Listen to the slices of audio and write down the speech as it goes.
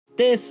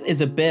This is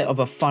a bit of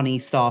a funny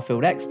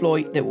Starfield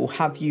exploit that will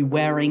have you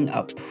wearing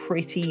a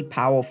pretty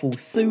powerful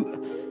suit,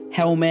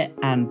 helmet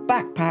and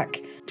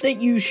backpack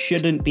that you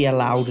shouldn't be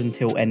allowed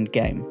until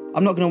endgame.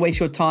 I'm not going to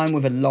waste your time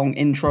with a long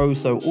intro,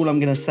 so all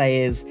I'm going to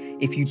say is,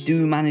 if you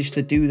do manage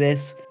to do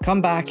this,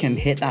 come back and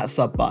hit that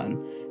sub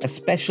button,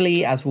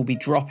 especially as we'll be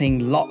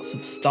dropping lots of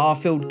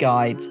Starfield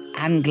guides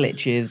and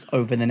glitches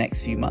over the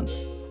next few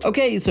months.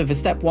 Okay, so for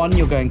step 1,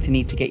 you're going to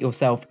need to get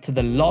yourself to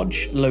the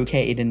lodge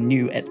located in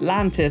New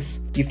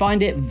Atlantis. You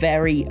find it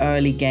very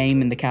early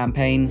game in the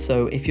campaign,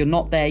 so if you're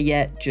not there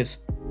yet,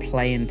 just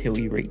play until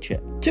you reach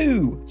it.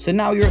 2, so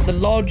now you're at the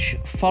lodge,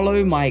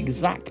 follow my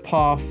exact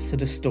path to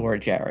the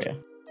storage area.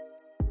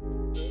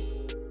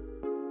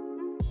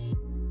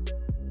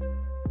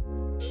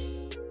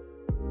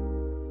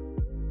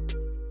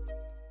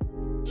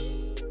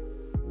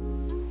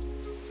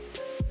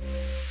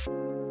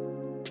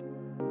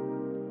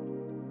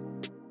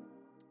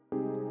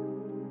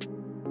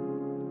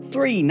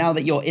 Three, now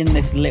that you're in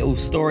this little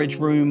storage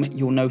room,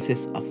 you'll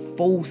notice a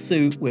full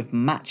suit with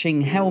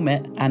matching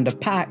helmet and a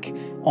pack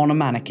on a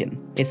mannequin.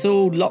 It's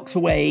all locked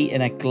away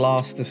in a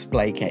glass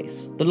display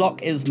case. The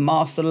lock is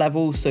master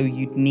level, so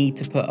you'd need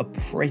to put a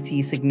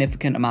pretty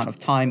significant amount of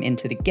time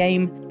into the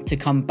game to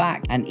come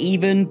back and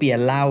even be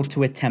allowed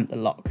to attempt the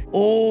lock.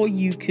 Or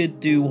you could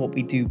do what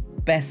we do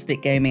best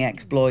at gaming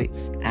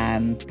exploits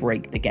and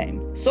break the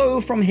game.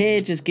 So from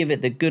here, just give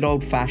it the good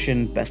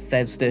old-fashioned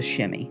Bethesda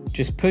shimmy.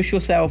 Just push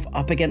yourself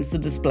up against the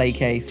display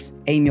case,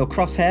 aim your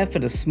crosshair for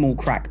the small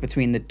crack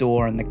between the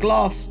door and the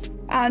glass,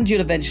 and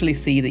you'll eventually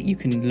see that you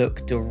can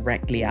look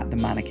directly at the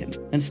mannequin.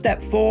 And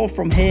step 4,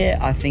 from here,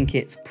 I think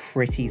it's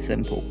pretty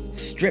simple.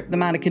 Strip the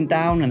mannequin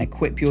down and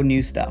equip your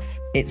new stuff.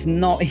 It's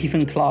not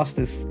even classed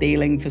as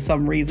stealing for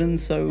some reason,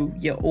 so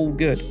you're all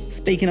good.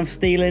 Speaking of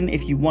stealing,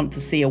 if you want to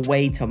see a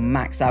way to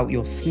max out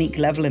your sneak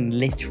level in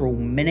literal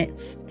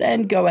minutes,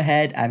 then go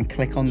ahead and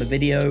click on the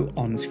video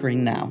on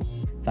screen now.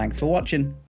 Thanks for watching.